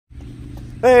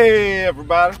Hey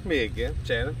everybody, me again,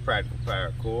 Channing, Practical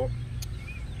Paracord.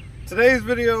 Today's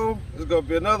video is going to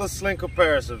be another sling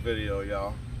comparison video,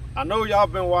 y'all. I know y'all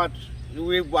been watching,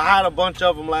 we had a bunch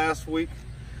of them last week,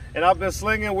 and I've been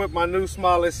slinging with my new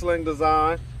Smiling Sling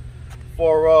design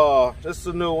for, this is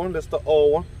the new one, this is the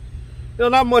old one. You know,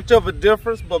 not much of a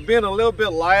difference, but being a little bit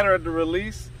lighter at the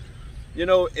release, you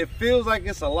know, it feels like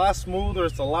it's a lot smoother,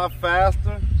 it's a lot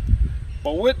faster.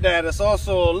 But with that, it's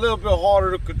also a little bit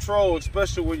harder to control,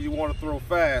 especially when you want to throw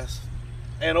fast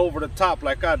and over the top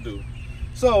like I do.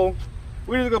 So,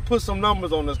 we're just going to put some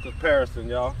numbers on this comparison,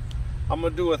 y'all. I'm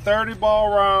going to do a 30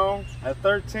 ball round at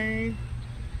 13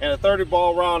 and a 30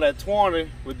 ball round at 20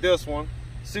 with this one.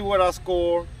 See what I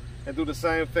score and do the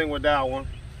same thing with that one.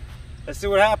 And see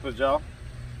what happens, y'all.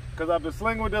 Because I've been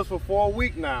slinging with this for a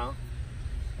week now.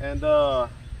 And,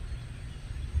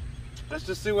 let's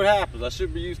just see what happens. I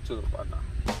should be used to it by now.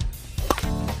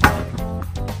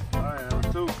 I am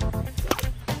 2, 3,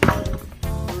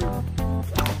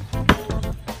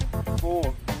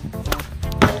 4,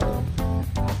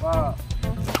 5,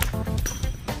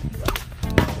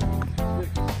 6,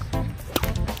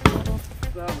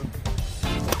 7,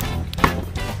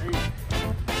 8,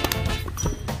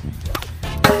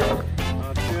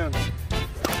 10,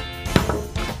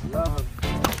 11.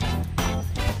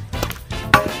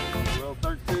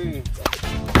 13,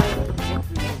 14,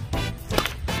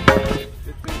 15,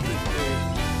 16,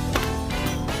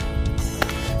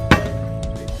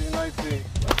 18, 19,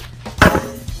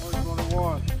 20,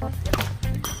 21,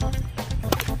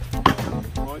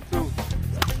 22,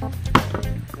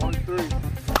 23,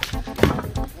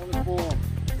 24,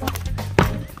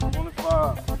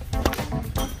 25,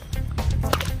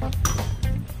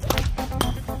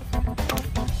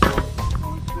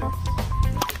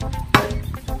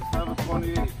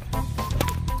 28,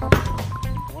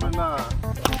 29,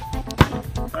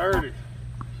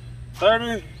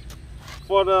 30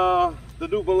 for the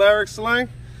new Smiling Sling.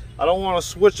 I don't want to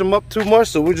switch them up too much,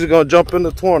 so we're just going to jump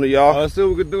into 20, y'all. Let's see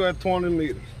what we can do at 20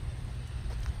 meters.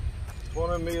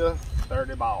 20 meter,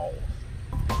 30 balls.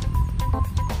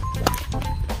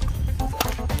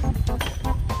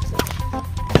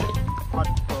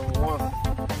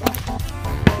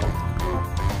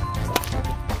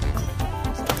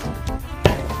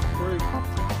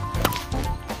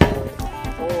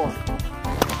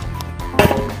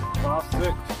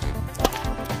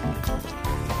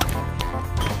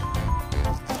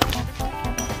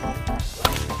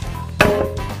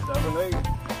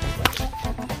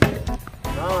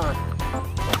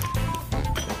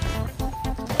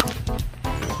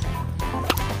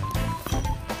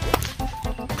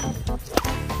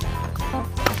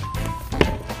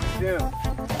 Ten,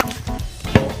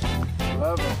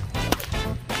 11,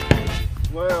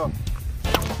 12,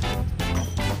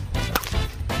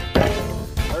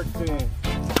 13,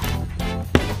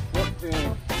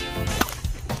 14,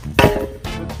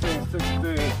 15,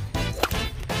 16,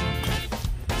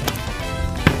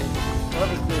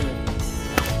 17,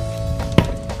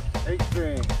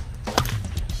 18,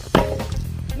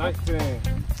 19,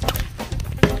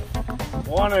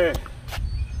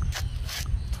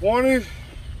 20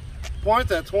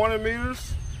 points at 20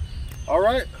 meters. All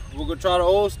right, we're gonna try the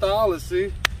old style and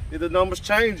see if the numbers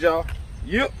change, y'all.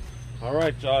 Yep. All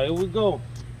right, y'all, here we go.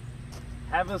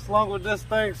 Haven't slung with this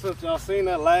thing since y'all seen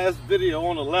that last video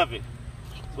on the levee.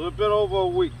 So it's been over a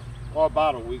week, or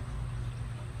about a week.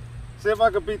 See if I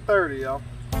can beat 30, y'all.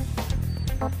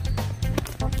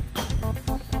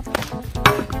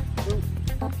 2,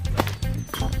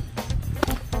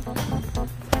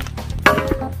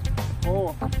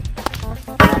 4,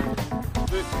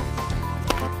 6,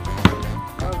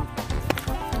 7,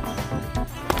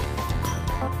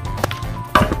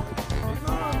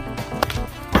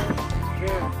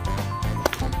 8, 9, 10,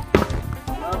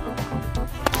 11,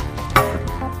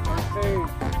 13,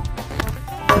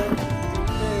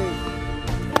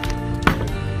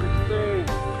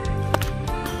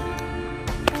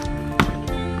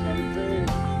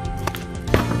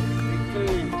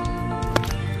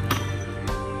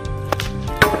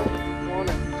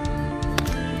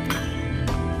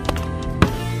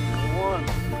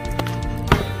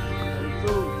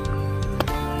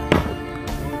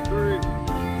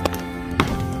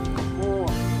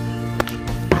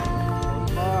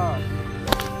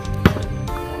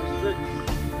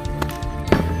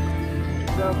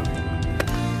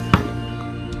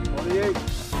 28,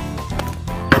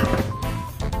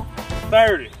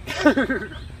 30.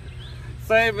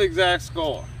 Same exact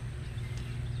score.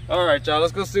 All right, y'all,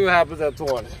 let's go see what happens at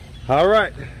 20. All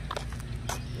right,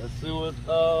 let's see what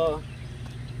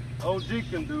OG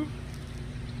can do.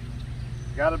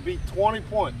 Gotta beat 20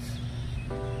 points.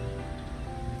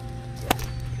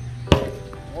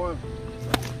 1,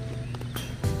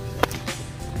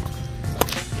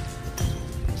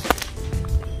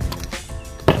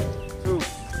 2,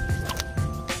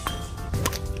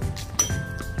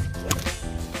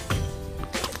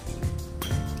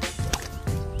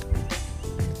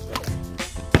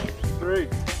 3,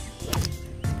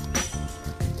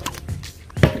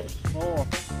 4,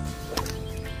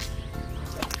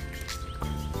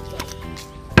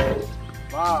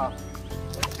 5,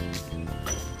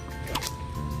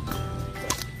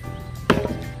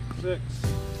 6,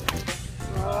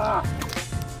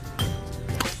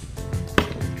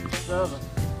 7,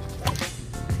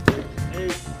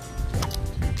 8,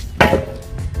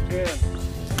 10.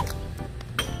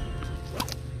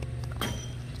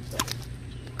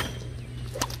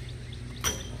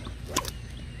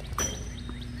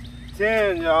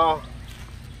 10, y'all.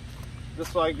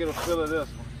 Just so I get a feel of this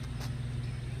one.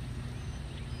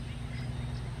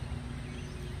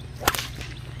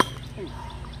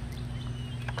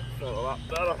 Feel a lot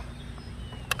better.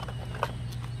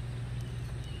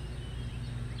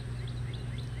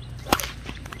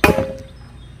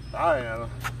 Diana.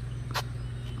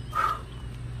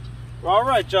 All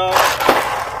right, y'all.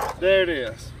 There it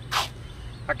is.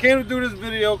 I came to do this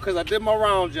video because I did my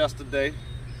rounds yesterday.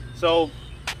 So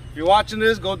if you're watching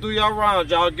this, go do your rounds,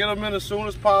 y'all. Get them in as soon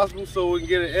as possible so we can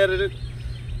get it edited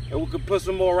and we can put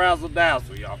some more razzle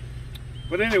dazzle, y'all.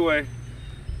 But anyway,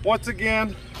 once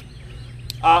again,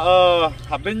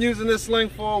 I've been using this sling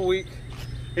for a week.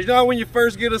 You know, when you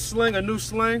first get a sling, a new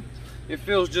sling, it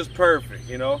feels just perfect,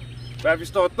 you know. But if you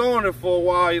start throwing it for a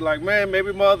while, you're like, man,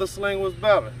 maybe my other sling was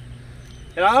better.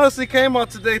 And I honestly came out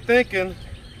today thinking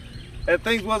that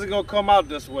things wasn't gonna come out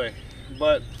this way.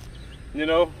 But, you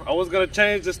know, I was gonna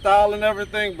change the style and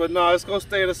everything, but no, it's gonna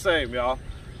stay the same, y'all.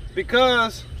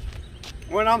 Because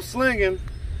when I'm slinging,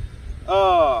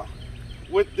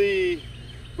 with the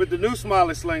new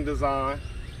Smiling Sling design,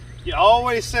 I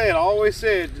always said,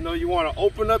 you know, you want to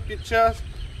open up your chest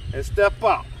and step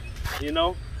out, you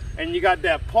know, and you got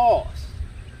that pause.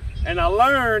 And I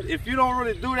learned if you don't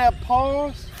really do that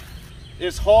pause,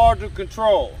 it's hard to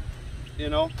control, you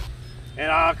know.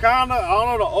 And I don't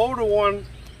know, the older one,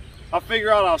 I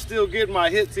figure out I'll still get my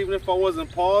hits even if I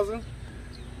wasn't pausing.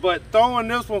 But throwing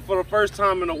this one for the first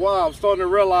time in a while, I'm starting to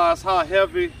realize how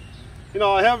heavy, you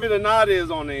know, how heavy the knot is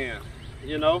on the end,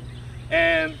 you know.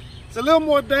 And it's a little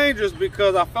more dangerous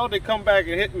because I felt it come back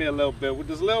and hit me a little bit. With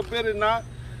this little bitty knot,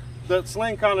 the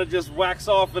sling kind of just whacks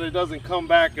off and it doesn't come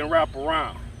back and wrap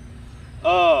around.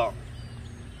 I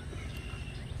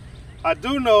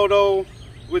do know though,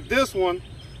 with this one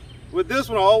I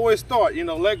always thought, you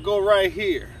know, let go right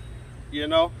here, you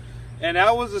know. And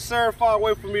that was a certified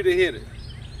way for me to hit it.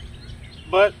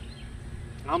 But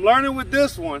I'm learning with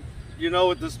this one, you know,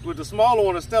 with the smaller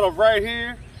one, instead of right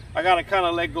here, I gotta kind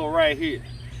of let go right here.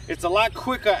 It's a lot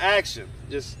quicker action.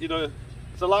 Just, you know,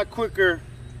 it's a lot quicker.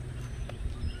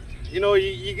 You know,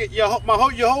 you get your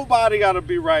whole body gotta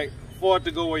be right for it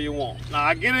to go where you want. Now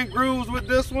I get in grooves with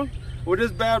this one, with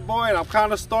this bad boy, and I'm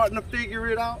kind of starting to figure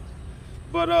it out.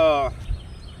 But I'm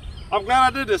glad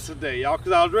I did this today, y'all,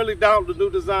 because I was really doubting the new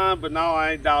design, but now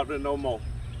I ain't doubting it no more.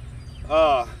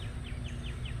 Hope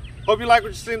you like what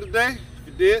you seen today. If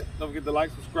you did, don't forget to like,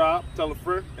 subscribe, tell a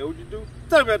friend. And what you do,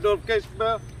 tell me that notification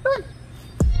bell. Hey.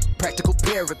 Practical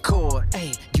paracord,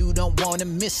 hey, you don't wanna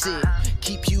miss it.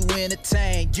 Keep you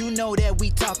entertained, you know that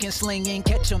we talking slinging.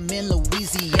 Catch 'em in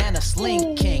Louisiana,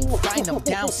 Sling King. Find 'em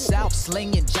down south,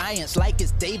 slinging giants like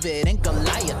it's David and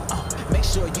Goliath. Make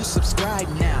sure you subscribe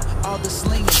now. All the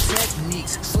slinging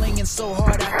techniques, slinging so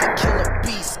hard I can kill a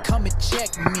beast. Come and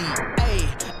check me, hey,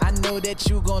 I know that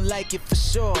you gon' like it for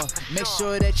sure. Make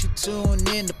sure that you tune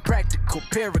in to Practical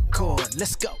Paracord.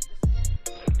 Let's go.